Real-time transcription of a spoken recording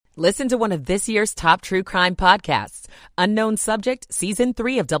Listen to one of this year's top true crime podcasts. Unknown Subject, Season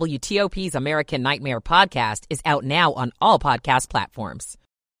 3 of WTOP's American Nightmare podcast is out now on all podcast platforms.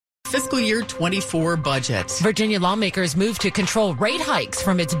 Fiscal year 24 budget. Virginia lawmakers move to control rate hikes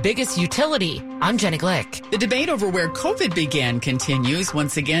from its biggest utility. I'm Jenny Glick. The debate over where COVID began continues.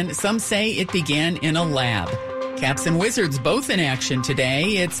 Once again, some say it began in a lab. Caps and Wizards both in action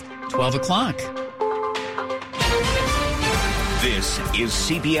today. It's 12 o'clock. This is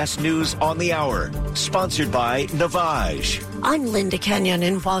CBS News on the Hour, sponsored by Navage. I'm Linda Kenyon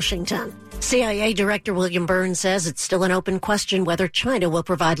in Washington. CIA Director William Burns says it's still an open question whether China will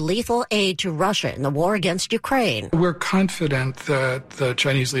provide lethal aid to Russia in the war against Ukraine. We're confident that the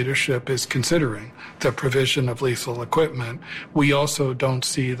Chinese leadership is considering the provision of lethal equipment. We also don't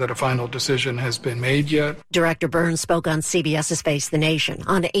see that a final decision has been made yet. Director Burns spoke on CBS's Face the Nation.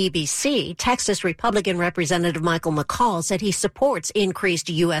 On ABC, Texas Republican Representative Michael McCaul said he supports increased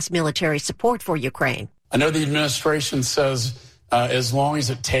U.S. military support for Ukraine. I know the administration says as long as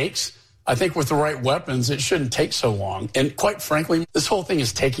it takes. I think with the right weapons, it shouldn't take so long. And quite frankly, this whole thing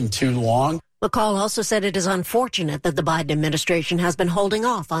is taking too long. McCall also said it is unfortunate that the Biden administration has been holding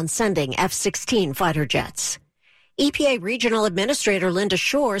off on sending F-16 fighter jets. EPA Regional Administrator Linda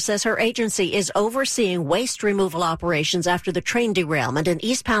Shore says her agency is overseeing waste removal operations after the train derailment in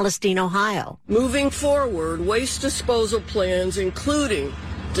East Palestine, Ohio. Moving forward, waste disposal plans, including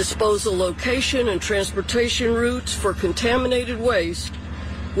disposal location and transportation routes for contaminated waste,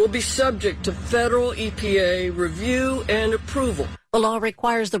 will be subject to federal EPA review and approval. The law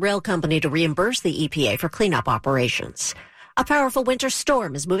requires the rail company to reimburse the EPA for cleanup operations. A powerful winter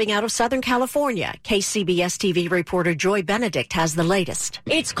storm is moving out of Southern California. KCBS TV reporter Joy Benedict has the latest.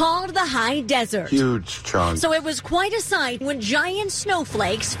 It's called the High Desert. Huge chunk. So it was quite a sight when giant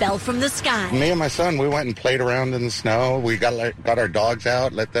snowflakes fell from the sky. Me and my son, we went and played around in the snow. We got our dogs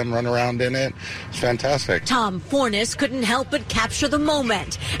out, let them run around in it. It's fantastic. Tom Fornes couldn't help but capture the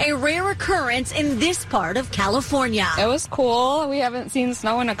moment, a rare occurrence in this part of California. It was cool. We haven't seen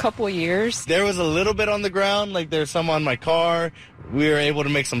snow in a couple years. There was a little bit on the ground, like there's some on my car. We were able to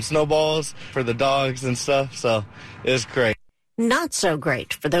make some snowballs for the dogs and stuff, so it was great. Not so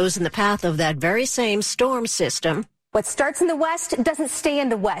great for those in the path of that very same storm system. What starts in the west doesn't stay in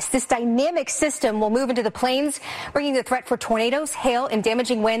the west. This dynamic system will move into the plains, bringing the threat for tornadoes, hail, and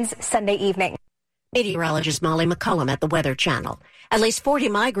damaging winds Sunday evening. Meteorologist Molly McCullum at the Weather Channel. At least 40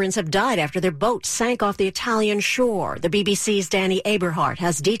 migrants have died after their boat sank off the Italian shore. The BBC's Danny Aberhart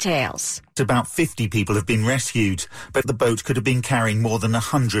has details. About 50 people have been rescued, but the boat could have been carrying more than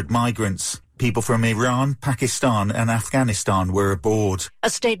 100 migrants. People from Iran, Pakistan and Afghanistan were aboard. A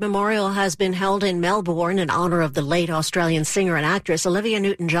state memorial has been held in Melbourne in honor of the late Australian singer and actress Olivia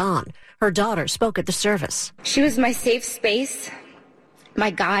Newton-John. Her daughter spoke at the service. She was my safe space, my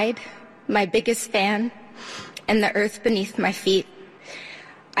guide, my biggest fan, and the earth beneath my feet.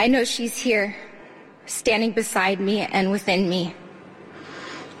 I know she's here, standing beside me and within me.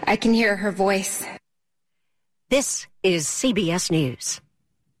 I can hear her voice. This is CBS News.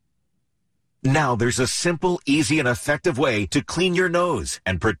 Now there's a simple, easy, and effective way to clean your nose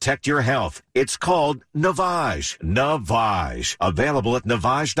and protect your health. It's called Navage. Navage. Available at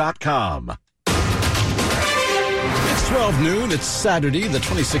Navage.com. It's 12 noon. It's Saturday, the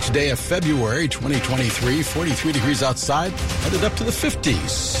 26th day of February, 2023. 43 degrees outside, headed up to the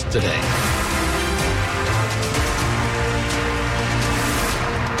 50s today.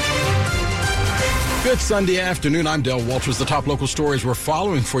 Good Sunday afternoon. I'm Del Walters. The top local stories we're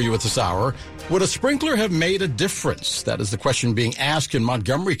following for you at this hour. Would a sprinkler have made a difference? That is the question being asked in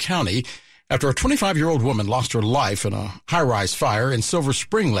Montgomery County after a 25-year-old woman lost her life in a high-rise fire in Silver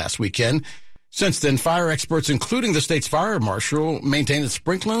Spring last weekend. Since then, fire experts, including the state's fire marshal, maintain that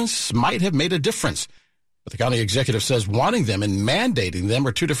sprinklers might have made a difference. But the county executive says wanting them and mandating them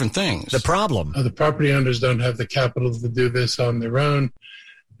are two different things. The problem? The property owners don't have the capital to do this on their own,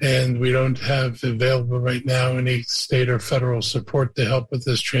 and we don't have available right now any state or federal support to help with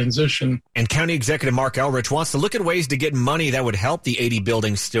this transition. And County Executive Mark Elrich wants to look at ways to get money that would help the 80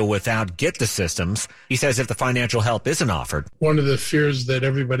 buildings still without get the systems. He says if the financial help isn't offered. One of the fears that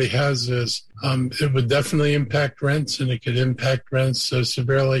everybody has is it would definitely impact rents, and it could impact rents so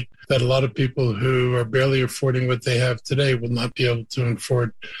severely that a lot of people who are barely affording what they have today will not be able to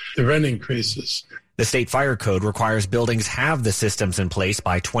afford the rent increases. The state fire code requires buildings have the systems in place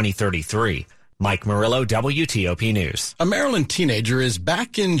by 2033. Mike Murillo, WTOP News. A Maryland teenager is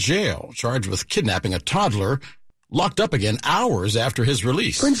back in jail, charged with kidnapping a toddler. locked up again hours after his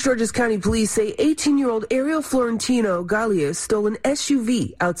release. Prince George's County Police say 18-year-old Ariel Florentino Gallias stole an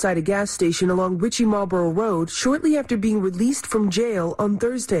SUV outside a gas station along Ritchie Marlboro Road shortly after being released from jail on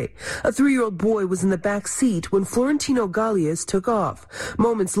Thursday. A 3-year-old boy was in the back seat when Florentino Gallias took off.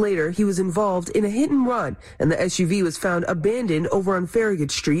 Moments later, he was involved in a hit and run, and the SUV was found abandoned over on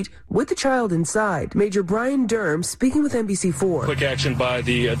Farragut Street with the child inside. Major Brian Durham speaking with NBC4. Quick action by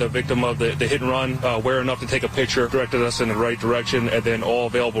the victim of the hit and run, aware enough to take a picture, directed us in the right direction, and then all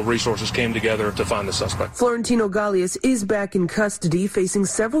available resources came together to find the suspect. Florentino Gallias is back in custody, facing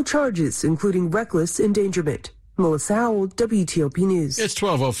several charges, including reckless endangerment. Melissa Howell, WTOP News. It's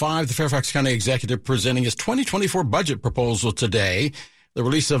 12:05. The Fairfax County Executive presenting his 2024 budget proposal today. The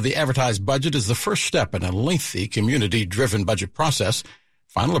release of the advertised budget is the first step in a lengthy community-driven budget process.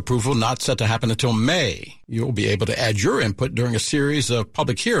 Final approval not set to happen until May. You'll be able to add your input during a series of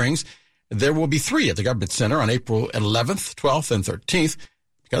public hearings. There will be 3 at the Government Center on April 11th, 12th, and 13th.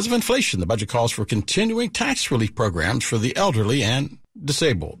 Because of inflation, the budget calls for continuing tax relief programs for the elderly and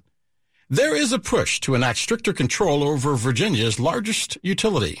disabled. There is a push to enact stricter control over Virginia's largest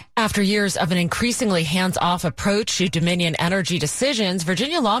utility. After years of an increasingly hands-off approach to Dominion energy decisions,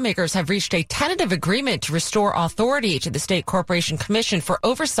 Virginia lawmakers have reached a tentative agreement to restore authority to the State Corporation Commission for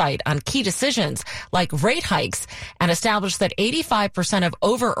oversight on key decisions like rate hikes and establish that 85% of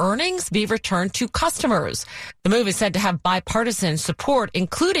over-earnings be returned to customers. The move is said to have bipartisan support,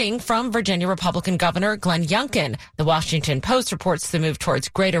 including from Virginia Republican Governor Glenn Youngkin. The Washington Post reports the move towards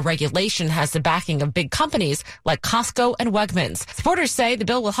greater regulation has the backing of big companies like Costco and Wegmans. Supporters say the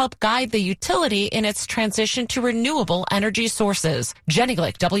bill will help guide the utility in its transition to renewable energy sources. Jenny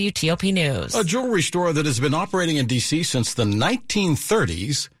Glick, WTOP News. A jewelry store that has been operating in D.C. since the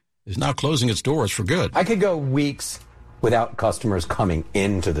 1930s is now closing its doors for good. I could go weeks without customers coming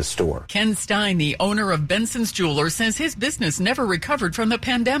into the store. Ken Stein, the owner of Benson's Jewelers, says his business never recovered from the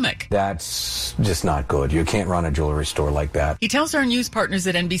pandemic. That's just not good. You can't run a jewelry store like that. He tells our news partners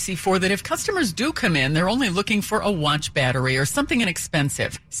at NBC4 that if customers do come in, they're only looking for a watch battery or something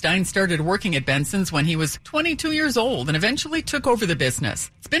inexpensive. Stein started working at Benson's when he was 22 years old and eventually took over the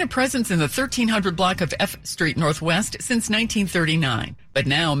business. It's been a presence in the 1300 block of F Street Northwest since 1939. But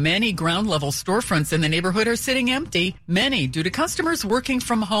now many ground-level storefronts in the neighborhood are sitting empty, many due to customers working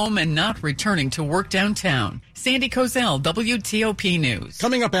from home and not returning to work downtown. Sandy Kozel, WTOP News.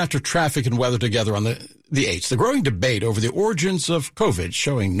 Coming up after traffic and weather together on the 8th, the growing debate over the origins of COVID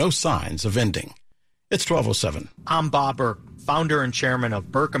showing no signs of ending. It's 12:07. I'm Bob Burke, founder and chairman of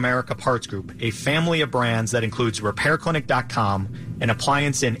Burke America Parts Group, a family of brands that includes RepairClinic.com, an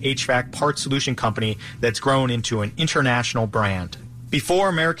appliance and HVAC parts solution company that's grown into an international brand.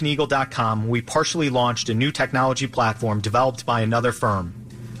 Before AmericanEagle.com, we partially launched a new technology platform developed by another firm.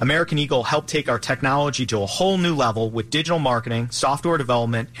 American Eagle helped take our technology to a whole new level with digital marketing, software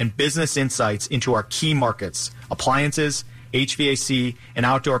development, and business insights into our key markets, appliances, HVAC, and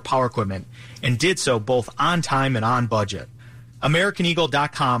outdoor power equipment, and did so both on time and on budget.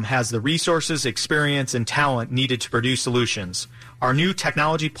 AmericanEagle.com has the resources, experience, and talent needed to produce solutions. Our new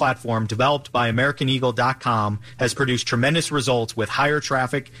technology platform, developed by AmericanEagle.com, has produced tremendous results with higher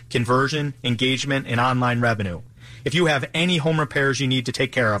traffic, conversion, engagement, and online revenue. If you have any home repairs you need to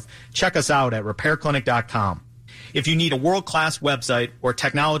take care of, check us out at RepairClinic.com. If you need a world-class website or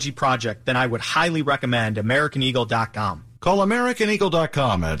technology project, then I would highly recommend AmericanEagle.com. Call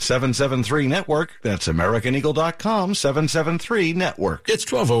AmericanEagle.com at 773-NETWORK. That's AmericanEagle.com, 773-NETWORK. It's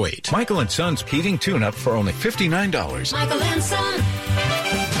 12:08. Michael and Son's heating tune-up for only $59. Michael and Son.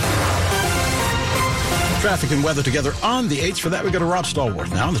 Traffic and weather together on the 8th. For that, we go to Rob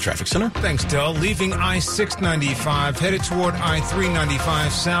Stallworth now in the traffic center. Thanks, Del. Leaving I-695, headed toward I-395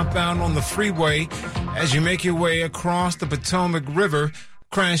 southbound on the freeway. As you make your way across the Potomac River,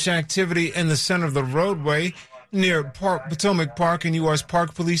 crash activity in the center of the roadway near Potomac Park and U.S.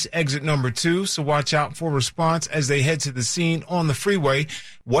 Park Police exit number 2. So watch out for response as they head to the scene on the freeway.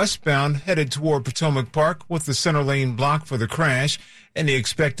 Westbound headed toward Potomac Park with the center lane blocked for the crash and the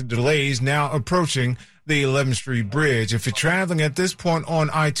expected delays now approaching the 11th Street Bridge. If you're traveling at this point on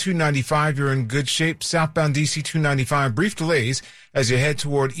I-295, you're in good shape. Southbound DC 295, brief delays as you head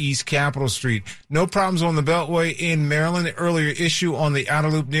toward East Capitol Street. No problems on the Beltway in Maryland. The earlier issue on the outer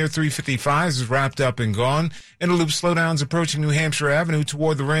loop near 355 is wrapped up and gone. Inner loop slowdowns approaching New Hampshire Avenue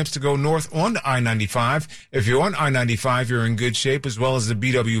toward the ramps to go north on I-95. If you're on I-95, you're in good shape, as well as the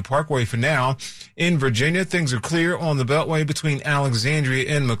BW Parkway for now. In Virginia, things are clear on the Beltway between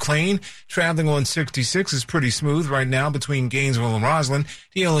Alexandria and McLean. Traveling on 66 is pretty smooth right now between Gainesville and Roslyn.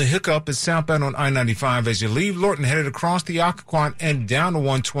 The only hiccup is southbound on I-95 as you leave Lorton headed across the Occoquan and down to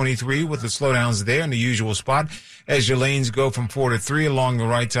 123 with the slowdowns there in the usual spot as your lanes go from 4 to 3 along the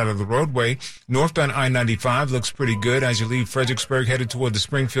right side of the roadway. Northbound I-95 looks pretty good as you leave Fredericksburg headed toward the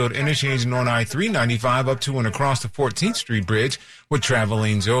Springfield interchange and on I-395 up to and across the 14th Street Bridge with travel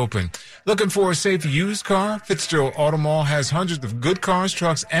lanes open. Looking for a safe used car? Fitzgerald Auto Mall has hundreds of good cars,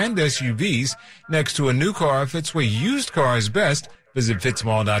 trucks, and SUVs next to a new car. If it's where used car is best, visit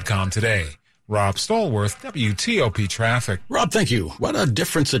fitzmall.com today. Rob Stallworth, WTOP Traffic. Rob, thank you. What a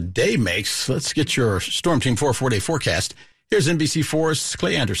difference a day makes. Let's get your Storm Team 4 4-day forecast. Here's NBC4's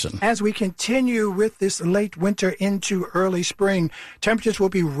Clay Anderson. As we continue with this late winter into early spring, temperatures will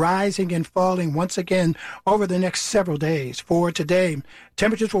be rising and falling once again over the next several days. For today,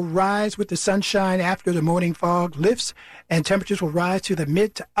 temperatures will rise with the sunshine after the morning fog lifts, and temperatures will rise to the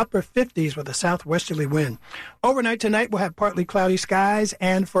mid to upper 50s with a southwesterly wind. Overnight tonight, we'll have partly cloudy skies,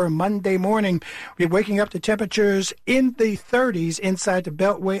 and for Monday morning, we're waking up to temperatures in the 30s inside the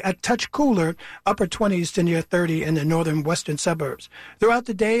Beltway, a touch cooler, upper 20s to near 30 in the northern western suburbs. Throughout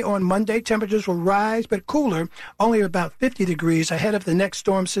the day on Monday, temperatures will rise, but cooler, only about 50 degrees ahead of the next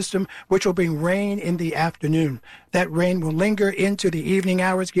storm system, which will bring rain in the afternoon. That rain will linger into the evening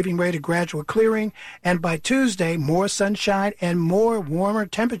hours, giving way to gradual clearing, and by Tuesday, more sunshine and more warmer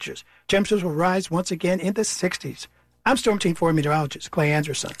temperatures. Temperatures will rise once again in the 60s. I'm Storm Team 4 meteorologist Clay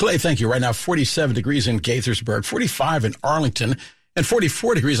Anderson. Clay, thank you. Right now, 47 degrees in Gaithersburg, 45 in Arlington, and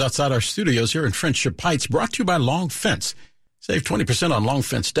 44 degrees outside our studios here in Friendship Heights, brought to you by Long Fence. Save 20% on Long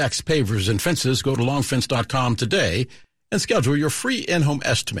Fence decks, pavers, and fences. Go to longfence.com today and schedule your free in-home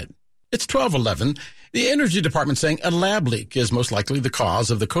estimate. It's 12:11. The Energy Department saying a lab leak is most likely the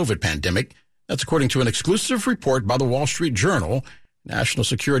cause of the COVID pandemic. That's according to an exclusive report by the Wall Street Journal. National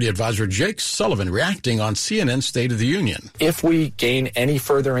Security Advisor Jake Sullivan reacting on CNN's State of the Union. If we gain any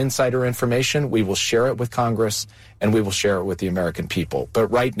further insider information, we will share it with Congress and we will share it with the American people. But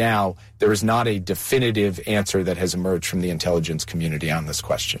right now, there is not a definitive answer that has emerged from the intelligence community on this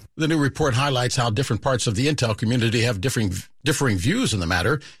question. The new report highlights how different parts of the intel community have differing views on the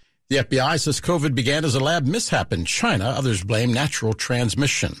matter. The FBI says COVID began as a lab mishap in China. Others blame natural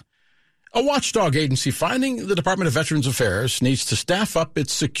transmission. A watchdog agency finding the Department of Veterans Affairs needs to staff up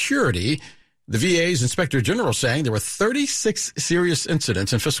its security. The VA's Inspector General saying there were 36 serious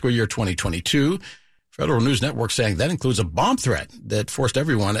incidents in fiscal year 2022. Federal News Network saying that includes a bomb threat that forced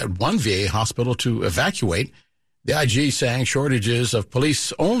everyone at one VA hospital to evacuate. The IG saying shortages of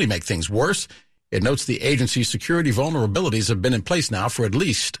police only make things worse. It notes the agency's security vulnerabilities have been in place now for at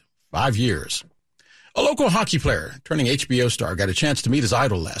least 5 years. A local hockey player, turning HBO star, got a chance to meet his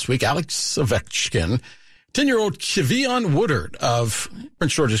idol last week, Alex Ovechkin. 10-year-old Kevion Woodard of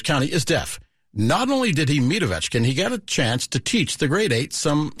Prince George's County is deaf. Not only did he meet Ovechkin, he got a chance to teach the grade 8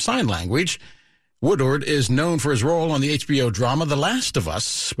 some sign language. Woodard is known for his role on the HBO drama The Last of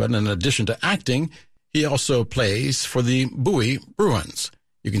Us, but in addition to acting, he also plays for the Bowie Bruins.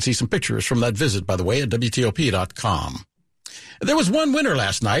 You can see some pictures from that visit, by the way, at WTOP.com. There was one winner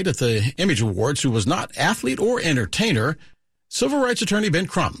last night at the Image Awards who was not athlete or entertainer. Civil rights attorney Ben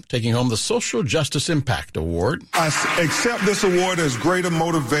Crump taking home the Social Justice Impact Award. I accept this award as greater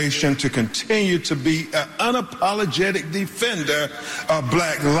motivation to continue to be an unapologetic defender of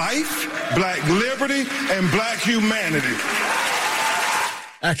black life, black liberty, and black humanity.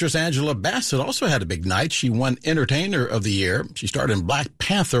 Actress Angela Bassett also had a big night. She won Entertainer of the Year. She starred in Black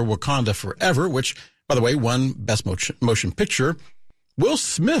Panther: Wakanda Forever, which, by the way, won Best Motion Picture. Will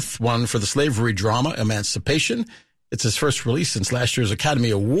Smith won for the slavery drama Emancipation. It's his first release since last year's Academy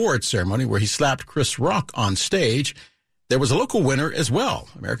Awards ceremony where he slapped Chris Rock on stage. There was a local winner as well.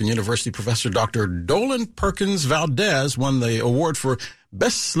 American University professor Dr. Dolan Perkins Valdez won the award for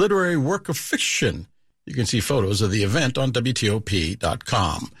Best Literary Work of Fiction. You can see photos of the event on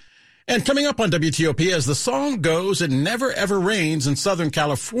WTOP.com. And coming up on WTOP, as the song goes, it never ever rains in Southern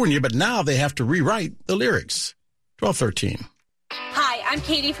California, but now they have to rewrite the lyrics. 12:13. Hi, I'm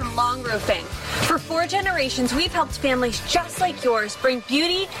Katie from Long Roofing. For 4 generations, we've helped families just like yours bring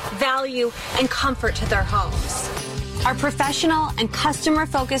beauty, value, and comfort to their homes. Our professional and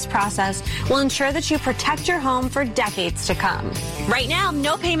customer-focused process will ensure that you protect your home for decades to come. Right now,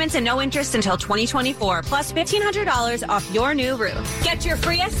 no payments and no interest until 2024, plus $1,500 off your new roof. Get your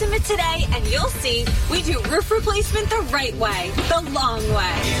free estimate today, and you'll see we do roof replacement the right way, the long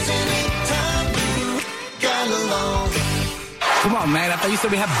way. Isn't it time you got along? Come on, man. I thought you said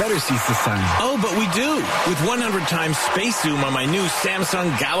we have better seats this time. Oh, but we do. With 100 times space zoom on my new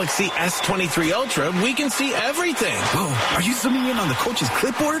Samsung Galaxy S23 Ultra, we can see everything. Whoa, are you zooming in on the coach's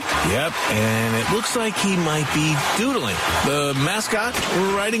clipboard? Yep, and it looks like he might be doodling. The mascot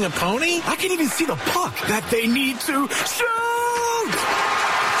riding a pony? I can even see the puck that they need to shoot.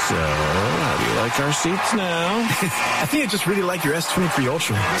 like our seats now. I think I just really like your S23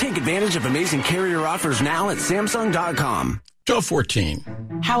 Ultra. Take advantage of amazing carrier offers now at Samsung.com.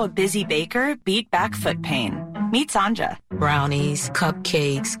 12:14. How a busy baker beat back foot pain. Meet Sanja. Brownies,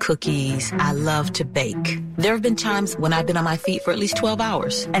 cupcakes, cookies. I love to bake. There have been times when I've been on my feet for at least 12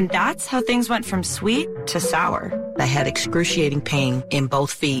 hours. And that's how things went from sweet to sour. I had excruciating pain in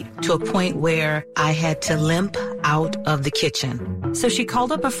both feet to a point where I had to limp out of the kitchen. So she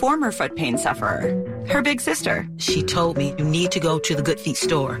called up a former foot pain sufferer, her big sister. She told me, you need to go to the Good Feet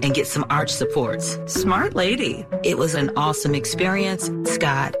store and get some arch supports. Smart lady. It was an awesome experience.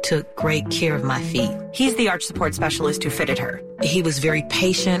 Scott took great care of my feet. He's the arch support specialist who fitted her. He was very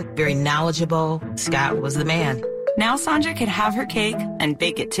patient, very knowledgeable. Scott was the man. Now Sanja can have her cake and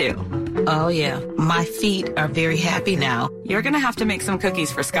bake it too. Oh yeah, my feet are very happy now. You're gonna have to make some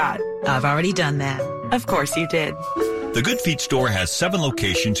cookies for Scott. I've already done that. Of course you did. The Good Feet store has 7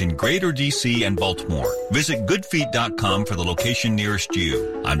 locations in Greater D.C. and Baltimore. Visit goodfeet.com for the location nearest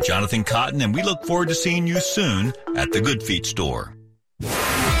you. I'm Jonathan Cotton, and we look forward to seeing you soon at the Good Feet store.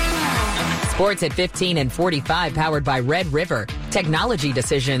 Sports at 15 and 45, powered by Red River. Technology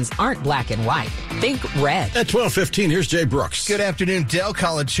decisions aren't black and white. Think red. At 12:15, here's Jay Brooks. Good afternoon, Dale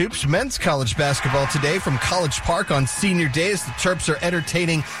College Hoops. Men's college basketball today from College Park on Senior Day as the Terps are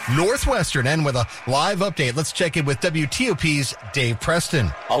entertaining Northwestern. And with a live update, let's check in with WTOP's Dave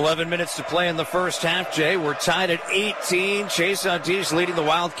Preston. 11 minutes to play in the first half, Jay. We're tied at 18. Chase Audige leading the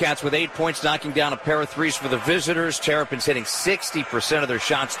Wildcats with 8 points, knocking down a pair of threes for the visitors. Terrapins hitting 60% of their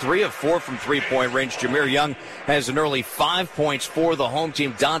shots, 3 of 4 from three-point range. Jameer Young has an early 5 points for the home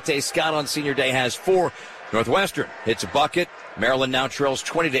team. Dante Scott on Senior Day has 4. Northwestern hits a bucket. Maryland now trails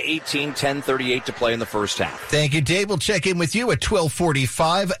 20-18, 10:38 to play in the first half. Thank you, Dave. We'll check in with you at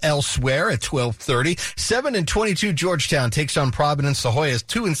 12:45 elsewhere at 12:30. 7-22 Georgetown takes on Providence. The Hoyas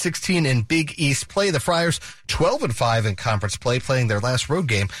 2-16 in Big East play. The Friars 12-5 in conference play, playing their last road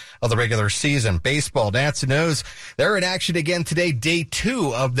game of the regular season. Baseball, Nats and O's, they're in action again today, day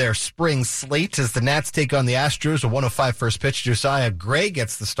 2 of their spring slate as the Nats take on the Astros. A 105 first pitch. Josiah Gray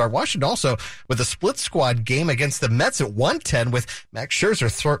gets the start. Washington also with a split squad game against the Mets at 1:10 with Max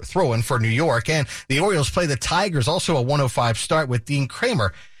Scherzer throwing for New York. And the Orioles play the Tigers, also a 105 start with Dean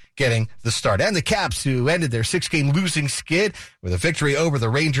Kramer getting the start. And the Caps, who ended their 6-game losing skid with a victory over the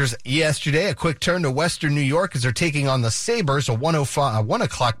Rangers yesterday. A quick turn to Western New York as they're taking on the Sabres, a 1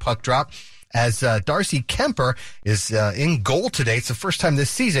 o'clock puck drop. As Darcy Kemper is in goal today. It's the first time this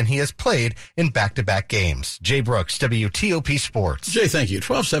season he has played in back-to-back games. Jay Brooks, WTOP Sports. Jay, thank you.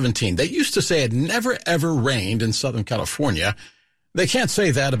 12:17. They used to say it never, ever rained in Southern California. They can't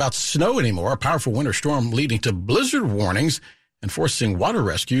say that about snow anymore. A powerful winter storm leading to blizzard warnings and forcing water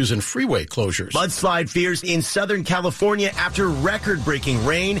rescues and freeway closures. Mudslide fears in Southern California after record-breaking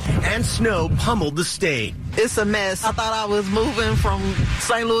rain and snow pummeled the state. It's a mess. I thought I was moving from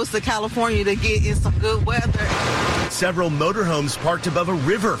St. Louis to California to get in some good weather. Several motorhomes parked above a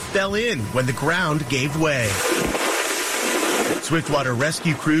river fell in when the ground gave way. Swiftwater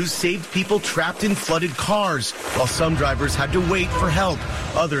rescue crews saved people trapped in flooded cars, while some drivers had to wait for help.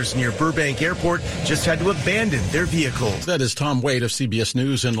 Others near Burbank Airport just had to abandon their vehicles. That is Tom Wade of CBS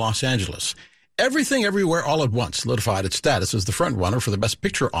News in Los Angeles. Everything Everywhere All at Once solidified its status as the frontrunner for the Best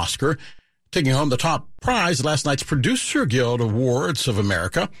Picture Oscar, taking home the top prize at last night's Producer Guild Awards of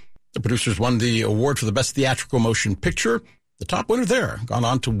America. The producers won the award for the Best Theatrical Motion Picture. The top winner there gone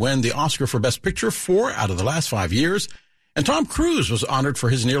on to win the Oscar for Best Picture 4 out of the last 5 years. And Tom Cruise was honored for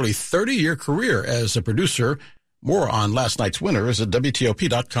his nearly 30-year career as a producer. More on last night's winners at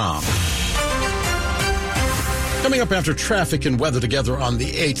WTOP.com. Coming up after traffic and weather together on the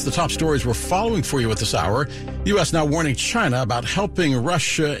 8th, the top stories we're following for you at this hour. U.S. now warning China about helping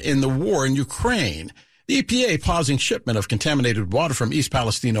Russia in the war in Ukraine. The EPA pausing shipment of contaminated water from East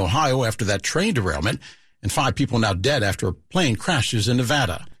Palestine, Ohio after that train derailment. And 5 people now dead after a plane crashes in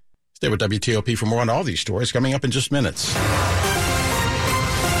Nevada. Stay with WTOP for more on all these stories coming up in just minutes.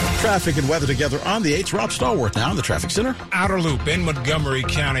 Traffic and weather together on the 8th. Rob Stallworth now in the traffic center. Outer Loop in Montgomery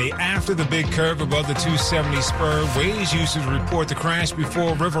County. After the big curve above the 270 spur, Waze users report the crash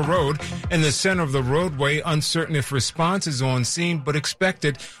before River Road in the center of the roadway. Uncertain if response is on scene, but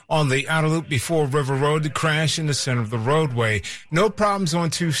expected on the Outer Loop before River Road to crash in the center of the roadway. No problems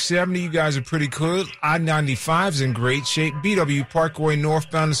on 270. You guys are pretty good. I-95 is in great shape. BW Parkway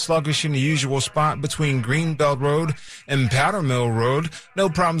northbound is sluggish in the usual spot between Greenbelt Road and Powder Mill Road. No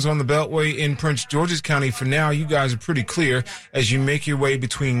problems on on the Beltway in Prince George's County. For now, you guys are pretty clear as you make your way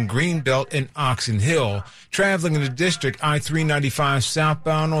between Greenbelt and Oxon Hill. Traveling in the district, I-395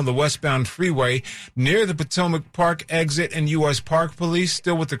 southbound on the westbound freeway near the Potomac Park exit and U.S. Park Police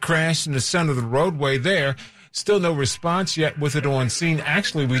still with the crash in the center of the roadway there. Still no response yet with it on scene.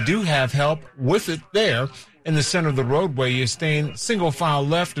 Actually, we do have help with it there. In the center of the roadway, you're staying single file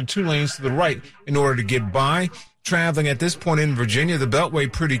left or 2 lanes to the right in order to get by. Traveling at this point in Virginia, the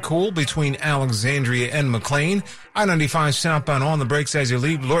Beltway pretty cool between Alexandria and McLean. I-95 southbound on the brakes as you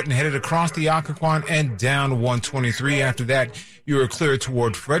leave Lorton, headed across the Occoquan and down 123. After that, you are clear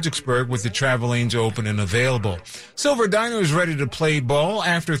toward Fredericksburg with the travel lanes open and available. Silver Diner is ready to play ball.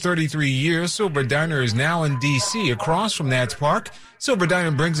 After 33 years, Silver Diner is now in D.C. across from Nats Park. Silver Diner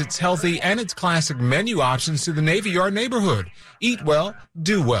brings its healthy and its classic menu options to the Navy Yard neighborhood. Eat well,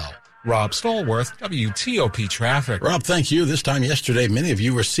 do well. Rob Stallworth, WTOP Traffic. Rob, thank you. This time yesterday, many of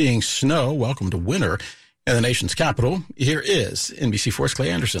you were seeing snow. Welcome to winter in the nation's capital. Here is NBC4's Clay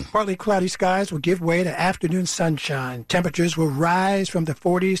Anderson. Partly cloudy skies will give way to afternoon sunshine. Temperatures will rise from the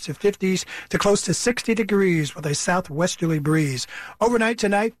 40s to 50s to close to 60 degrees with a southwesterly breeze. Overnight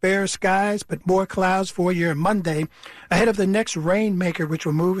tonight, fair skies, but more clouds for your Monday. Ahead of the next rainmaker, which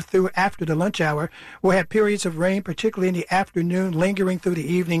will move through after the lunch hour, we'll have periods of rain, particularly in the afternoon, lingering through the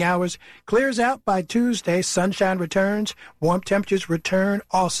evening hours. Clears out by Tuesday. Sunshine returns. Warm temperatures return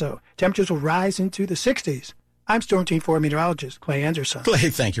also. Temperatures will rise into the 60s. I'm Storm Team 4 meteorologist Clay Anderson. Clay,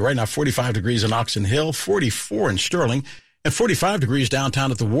 thank you. Right now, 45 degrees in Oxon Hill, 44 in Sterling, and 45 degrees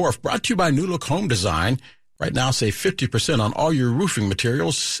downtown at the Wharf. Brought to you by New Look Home Design. Right now, save 50% on all your roofing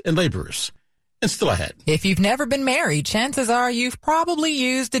materials and laborers. And still ahead. If you've never been married, chances are you've probably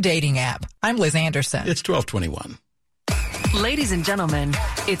used a dating app. I'm Liz Anderson. It's 12:21. Ladies and gentlemen,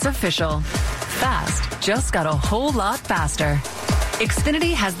 it's official. Fast just got a whole lot faster.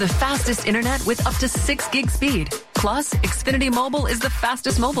 Xfinity has the fastest internet with up to 6 gig speed. Plus, Xfinity Mobile is the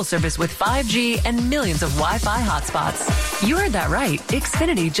fastest mobile service with 5G and millions of Wi-Fi hotspots. You heard that right.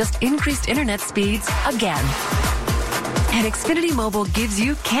 Xfinity just increased internet speeds again. And Xfinity Mobile gives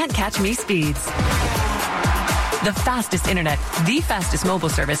you can't-catch-me speeds. The fastest internet, the fastest mobile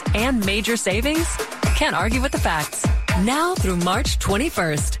service, and major savings? Can't argue with the facts. Now through March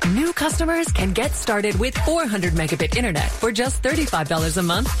 21st, new customers can get started with 400 megabit internet for just $35 a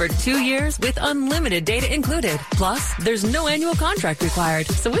month for 2 years with unlimited data included. Plus, there's no annual contract required,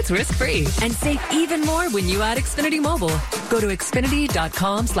 so it's risk-free. And save even more when you add Xfinity Mobile. Go to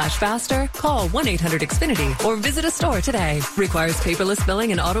Xfinity.com/faster, call 1-800-XFINITY, or visit a store today. Requires paperless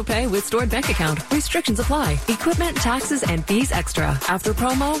billing and auto pay with stored bank account. Restrictions apply. Equipment, taxes, and fees extra. After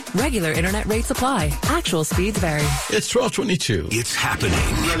promo, regular internet rates apply. Actual speeds vary. It's 12:22. It's happening.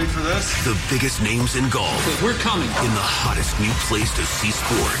 Ready for this? The biggest names in golf. We're coming. In the hottest new place to see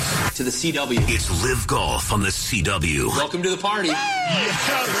sports. To the CW. It's Live Golf on the CW. Welcome to the party.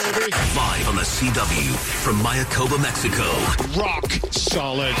 Yeah, baby. Live on the CW from Mayakoba, Mexico. Rock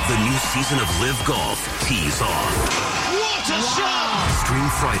solid. The new season of Live Golf tees off. What a shot! Stream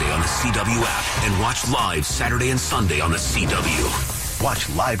Friday on the CW app and watch live Saturday and Sunday on the CW. Watch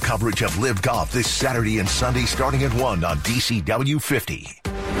live coverage of Live Golf this Saturday and Sunday starting at 1 on DCW 50.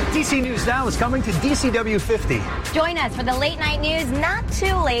 DC News Now is coming to DCW 50. Join us for the late night news, not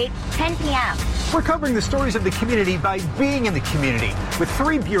too late, 10 p.m. We're covering the stories of the community by being in the community. With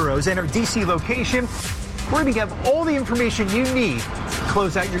 3 bureaus and our DC location, we're going to have all the information you need to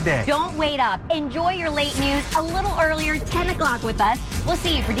close out your day. Don't wait up. Enjoy your late news a little earlier, 10 o'clock with us. We'll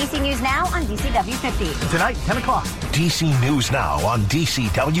see you for DC News Now on DCW 50. Tonight, 10 o'clock. DC News Now on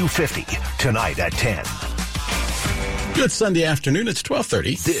DCW 50. Tonight at 10. Good Sunday afternoon. It's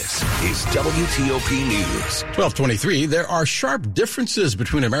 12:30. This is WTOP News. 12:23. There are sharp differences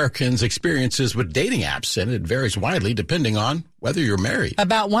between Americans' experiences with dating apps, and it varies widely depending on whether you're married.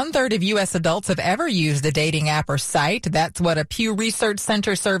 About 1/3 of U.S. adults have ever used a dating app or site. That's what a Pew Research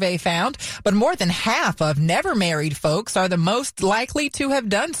Center survey found. But more than half of never married folks are the most likely to have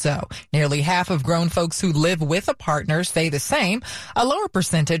done so. Nearly half of grown folks who live with a partner say the same. A lower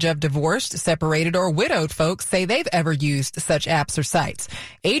percentage of divorced, separated, or widowed folks say they've ever used such apps or sites.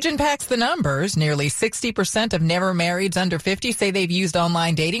 Age impacts the numbers. Nearly 60% of never marrieds under 50 say they've used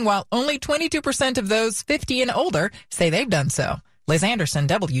online dating, while only 22% of those 50 and older say they've done so. Liz Anderson,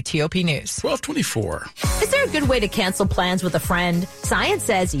 WTOP News. 12:24. Is there a good way to cancel plans with a friend? Science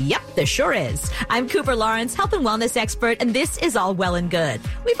says, yep, there sure is. I'm Cooper Lawrence, health and wellness expert, and this is all well and good.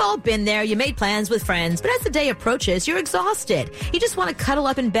 We've all been there. You made plans with friends, but as the day approaches, you're exhausted. You just want to cuddle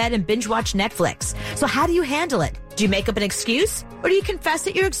up in bed and binge watch Netflix. So how do you handle it? Do you make up an excuse, or do you confess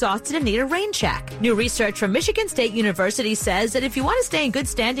that you're exhausted and need a rain check? New research from Michigan State University says that if you want to stay in good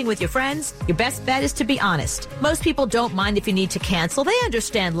standing with your friends, your best bet is to be honest. Most people don't mind if you need to cancel. They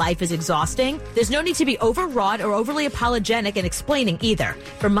understand life is exhausting. There's no need to be overwrought or overly apologetic in explaining either.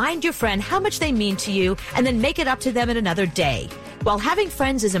 Remind your friend how much they mean to you, and then make it up to them in another day. While having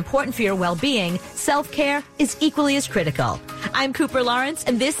friends is important for your well-being, self-care is equally as critical. I'm Cooper Lawrence,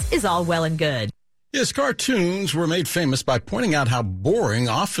 and this is All Well and Good. Yes, cartoons were made famous by pointing out how boring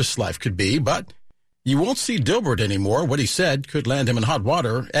office life could be, but you won't see Dilbert anymore. What he said could land him in hot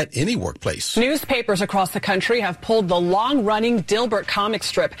water at any workplace. Newspapers across the country have pulled the long-running Dilbert comic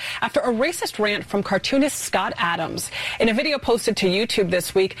strip after a racist rant from cartoonist Scott Adams. In a video posted to YouTube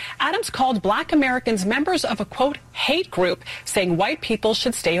this week, Adams called Black Americans members of a, quote, hate group, saying white people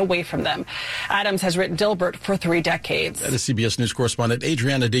should stay away from them. Adams has written Dilbert for 3 decades. That is CBS News correspondent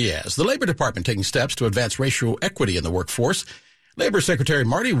Adriana Diaz. The Labor Department taking steps to advance racial equity in the workforce. Labor Secretary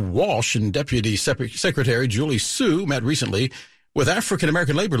Marty Walsh and Deputy Secretary Julie Su met recently with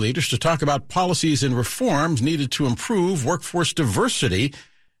African-American labor leaders to talk about policies and reforms needed to improve workforce diversity.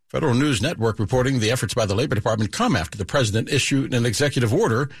 Federal News Network reporting the efforts by the Labor Department come after the president issued an executive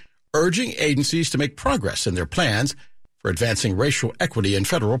order urging agencies to make progress in their plans for advancing racial equity in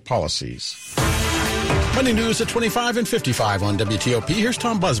federal policies. Money news at 25 and 55 on WTOP. Here's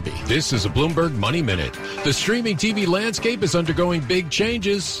Tom Busby. This is a Bloomberg Money Minute. The streaming TV landscape is undergoing big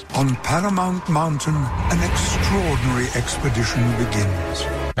changes. On Paramount Mountain, an extraordinary expedition begins.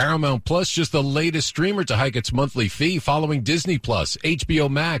 Paramount Plus, just the latest streamer to hike its monthly fee following Disney Plus, HBO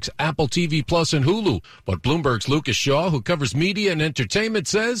Max, Apple TV Plus, and Hulu. But Bloomberg's Lucas Shaw, who covers media and entertainment,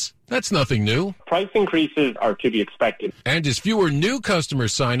 says that's nothing new. Price increases are to be expected. And as fewer new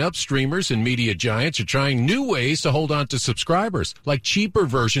customers sign up, streamers and media giants are trying new ways to hold on to subscribers, like cheaper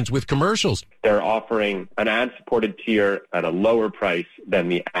versions with commercials. They're offering an ad-supported tier at a lower price than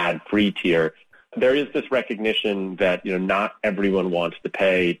the ad-free tier. There is this recognition that, not everyone wants to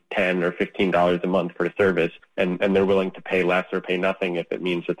pay $10 or $15 a month for a service, and they're willing to pay less or pay nothing if it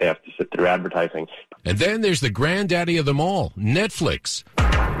means that they have to sit through advertising. And then there's the granddaddy of them all, Netflix,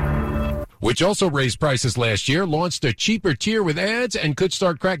 which also raised prices last year, launched a cheaper tier with ads, and could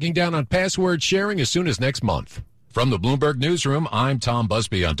start cracking down on password sharing as soon as next month. From the Bloomberg Newsroom, I'm Tom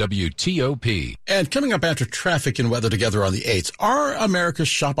Busby on WTOP. And coming up after traffic and weather together on the 8th, are America's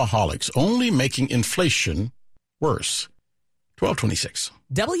shopaholics only making inflation worse? 1226.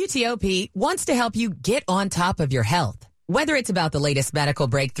 WTOP wants to help you get on top of your health. Whether it's about the latest medical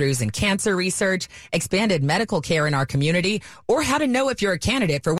breakthroughs in cancer research, expanded medical care in our community, or how to know if you're a candidate for